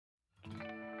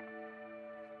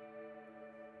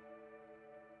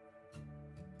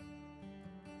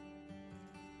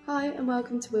Hi and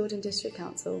welcome to Wealden District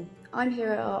Council. I'm here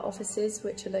at our offices,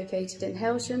 which are located in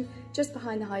Hailsham, just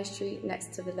behind the High Street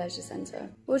next to the Leisure Centre.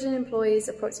 Wealden employs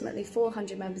approximately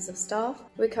 400 members of staff.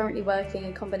 We're currently working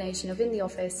a combination of in the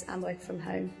office and work from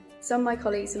home. Some of my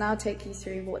colleagues will now take you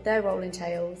through what their role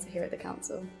entails here at the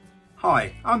council.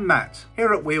 Hi, I'm Matt.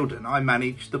 Here at Wealden, I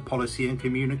manage the Policy and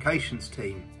Communications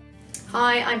team.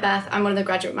 Hi, I'm Beth. I'm one of the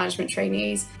graduate management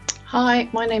trainees. Hi,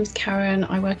 my name's Karen.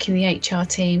 I work in the HR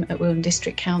team at Wealden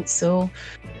District Council.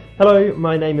 Hello,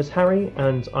 my name is Harry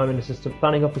and I'm an Assistant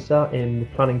Planning Officer in the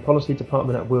Planning Policy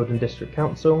Department at Wealden District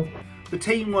Council. The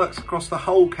team works across the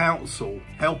whole council,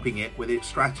 helping it with its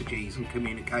strategies and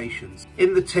communications.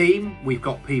 In the team, we've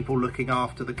got people looking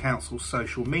after the council's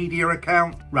social media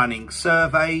account, running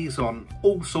surveys on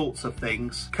all sorts of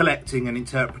things, collecting and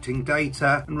interpreting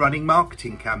data, and running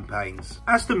marketing campaigns.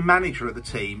 As the manager of the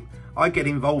team, I get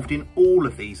involved in all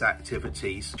of these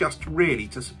activities, just really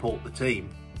to support the team.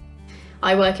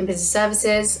 I work in business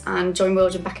services and joined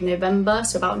Wealden back in November,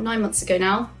 so about 9 months ago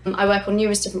now. I work on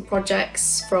numerous different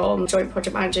projects, from joint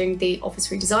project managing the office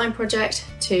redesign project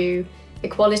to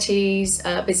equalities,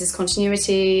 business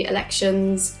continuity,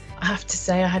 elections. I have to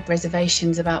say I had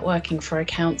reservations about working for a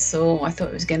council. I thought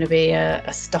it was going to be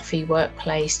a stuffy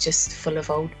workplace just full of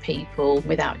old people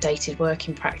with outdated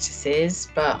working practices,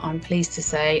 but I'm pleased to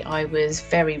say I was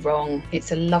very wrong.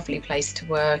 It's a lovely place to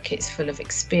work. It's full of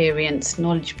experienced,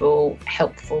 knowledgeable,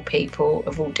 helpful people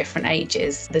of all different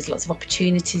ages. There's lots of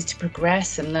opportunities to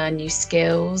progress and learn new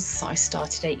skills. I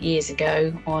started 8 years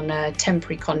ago on a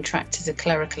temporary contract as a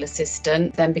clerical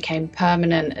assistant, then became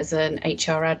permanent as an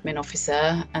HR admin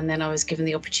officer, and then I was given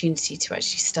the opportunity to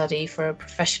actually study for a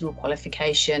professional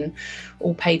qualification,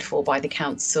 all paid for by the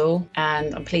council.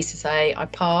 And I'm pleased to say I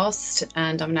passed,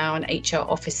 and I'm now an HR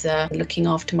officer looking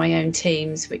after my own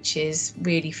teams, which is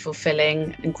really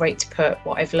fulfilling and great to put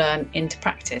what I've learned into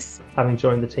practice. Having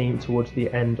joined the team towards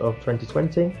the end of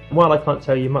 2020. While I can't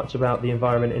tell you much about the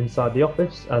environment inside the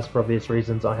office, as for obvious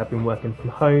reasons I have been working from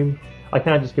home, I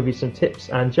can just give you some tips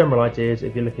and general ideas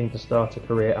if you're looking to start a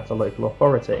career at a local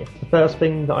authority. The first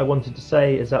thing that I wanted to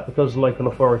say is that because local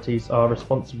authorities are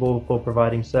responsible for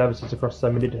providing services across so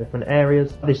many different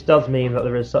areas, this does mean that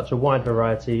there is such a wide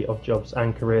variety of jobs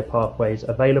and career pathways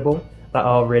available that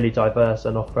are really diverse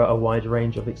and offer a wide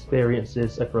range of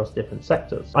experiences across different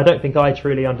sectors. I don't think I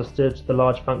truly understood the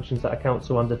large functions that a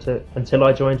council undertook until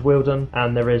I joined Wealden,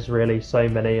 and there is really so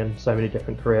many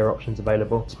different career options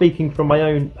available. Speaking from my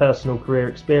own personal career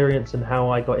experience and how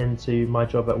I got into my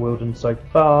job at Wealden so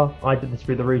far, I did this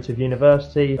through the route of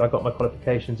university. I got my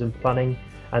qualifications in planning,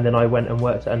 and then I went and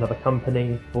worked at another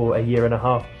company for 1.5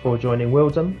 years before joining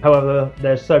Wealden. However,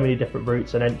 there's so many different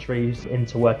routes and entries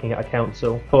into working at a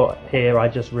council. But here I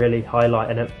just really highlight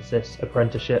and emphasise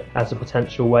apprenticeship as a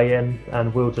potential way in,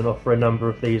 and Wealden offer a number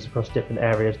of these across different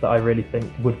areas that I really think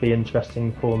would be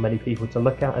interesting for many people to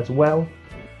look at as well.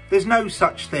 There's no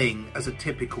such thing as a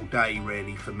typical day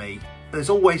really for me. There's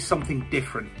always something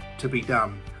different to be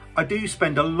done. I do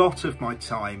spend a lot of my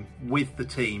time with the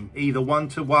team, either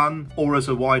one-to-one or as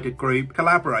a wider group,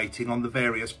 collaborating on the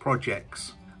various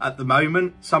projects. At the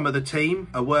moment, some of the team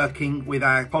are working with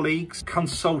our colleagues,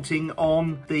 consulting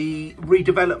on the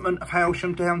redevelopment of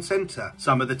Hailsham Town Centre.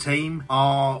 Some of the team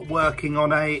are working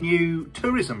on a new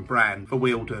tourism brand for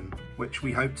Wealden, which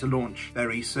we hope to launch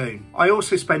very soon. I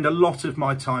also spend a lot of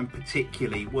my time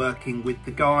particularly working with the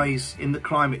guys in the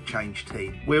climate change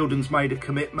team. Wealden's made a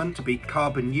commitment to be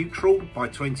carbon neutral by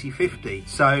 2050,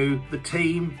 so the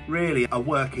team really are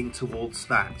working towards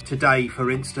that. Today, for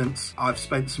instance, I've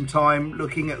spent some time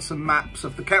looking at some maps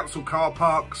of the council car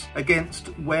parks against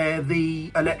where the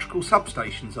electrical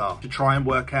substations are to try and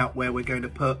work out where we're going to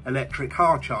put electric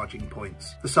car charging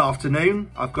points. This afternoon,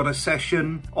 I've got a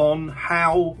session on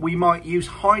how we might use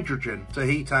hydrogen to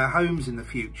heat our homes in the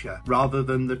future rather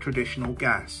than the traditional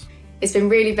gas. It's been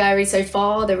really varied so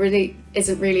far. There really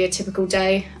isn't really a typical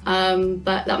day,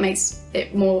 but that makes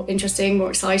it more interesting,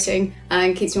 more exciting,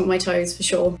 and keeps me on my toes for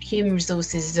sure. Human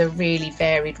resources is a really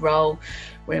varied role.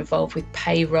 We're involved with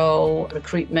payroll,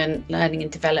 recruitment, learning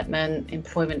and development,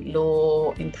 employment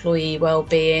law, employee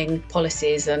wellbeing,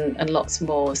 policies and lots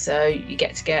more. So you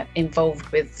get involved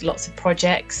with lots of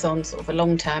projects on sort of a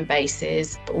long-term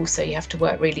basis, but also you have to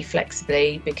work really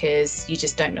flexibly because you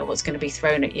just don't know what's going to be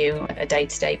thrown at you on a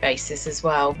day-to-day basis as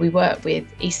well. We work with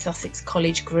East Sussex Sussex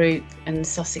College Group and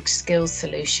Sussex Skills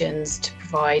Solutions to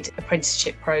provide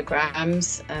apprenticeship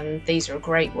programmes, and these are a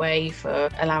great way for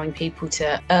allowing people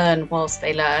to earn whilst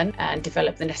they learn and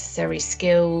develop the necessary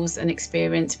skills and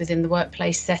experience within the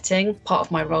workplace setting. Part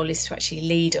of my role is to actually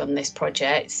lead on this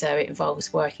project, so it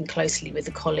involves working closely with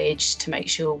the college to make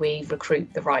sure we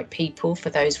recruit the right people for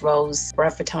those roles we're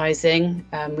advertising.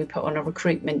 We put on a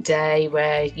recruitment day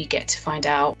where you get to find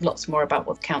out lots more about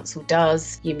what the council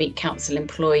does. You meet council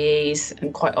employees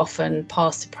and quite often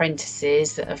past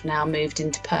apprentices that have now moved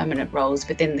into permanent roles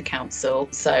within the council.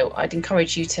 So I'd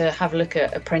encourage you to have a look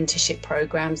at apprenticeship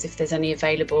programmes if there's any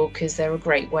available, because they're a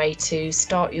great way to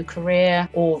start your career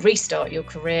or restart your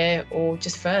career or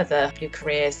just further your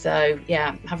career. So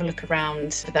yeah, have a look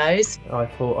around for those. I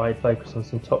thought I'd focus on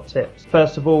some top tips.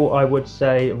 First of all, I would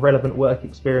say relevant work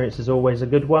experience is always a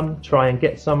good one. Try and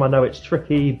get some. I know it's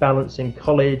tricky balancing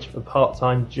college, a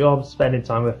part-time job, spending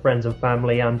time with friends and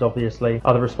family, and obviously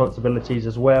other responsibilities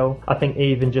as well. I think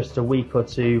even just a week or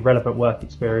two relevant work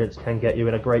experience can get you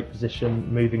in a great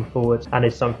position moving forward, and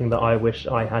is something that I wish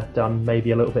I had done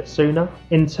maybe a little bit sooner.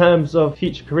 In terms of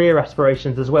future career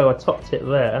aspirations as well, a top tip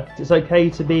there: it's okay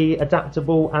to be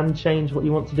adaptable and change what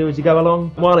you want to do as you go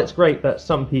along. While it's great that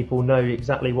some people know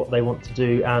exactly what they want to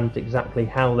do and exactly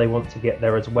how they want to get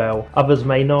there as well, others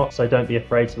may not, so don't be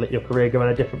afraid to let your career go in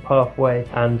a different pathway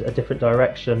and a different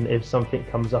direction if something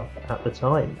comes up at the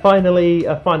time. Finally,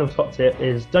 a final top tip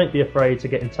is don't be afraid to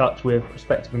get in touch with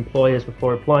prospective employers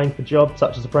before applying for jobs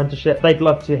such as apprenticeship. They'd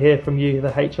love to hear from you, the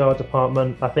HR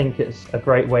department. I think it's a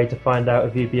great way to find out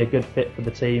if you'd be a good fit for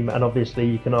the team, and obviously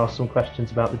you can ask some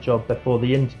questions about the job before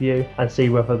the interview and see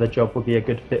whether the job would be a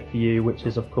good fit for you, which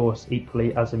is of course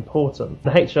equally as important.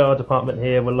 The HR department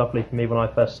here were lovely for me when I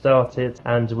first started,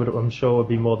 and I'm sure would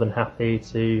be more than happy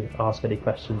to ask any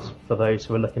questions for those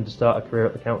who are looking to start a career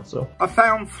at the council. I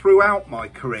found throughout my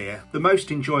career the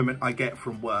most enjoyment I get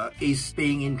from work is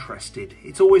being interested.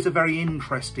 It's always a very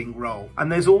interesting role,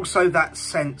 and there's also that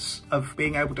sense of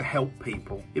being able to help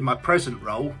people. In my present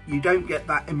role, you don't get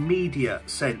that immediate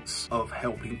sense of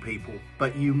helping people,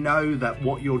 but you know that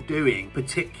what you're doing,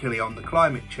 particularly on the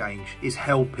climate change, is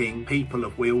helping people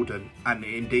of Wealden and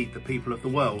indeed the people of the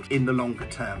world in the longer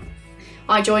term.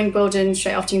 I joined Wealden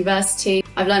straight after university.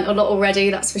 I've learned a lot already,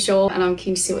 that's for sure, and I'm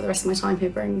keen to see what the rest of my time here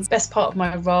brings. Best part of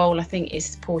my role, I think, is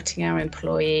supporting our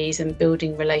employees and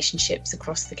building relationships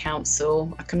across the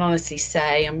council. I can honestly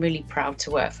say I'm really proud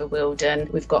to work for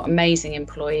Wealden. We've got amazing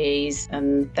employees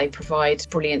and they provide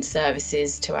brilliant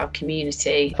services to our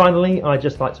community. Finally, I'd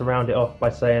just like to round it off by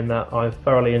saying that I've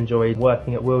thoroughly enjoyed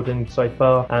working at Wealden so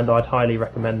far, and I'd highly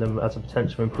recommend them as a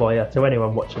potential employer to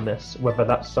anyone watching this, whether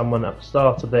that's someone at the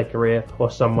start of their career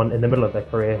or someone in the middle of their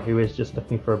career who is just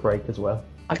looking for a break as well.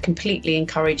 I completely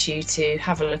encourage you to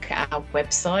have a look at our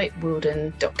website,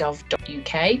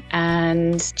 wealden.gov.uk,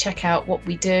 and check out what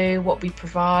we do, what we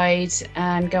provide,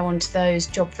 and go onto those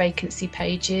job vacancy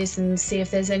pages and see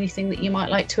if there's anything that you might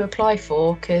like to apply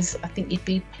for, because I think you'd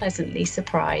be pleasantly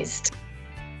surprised.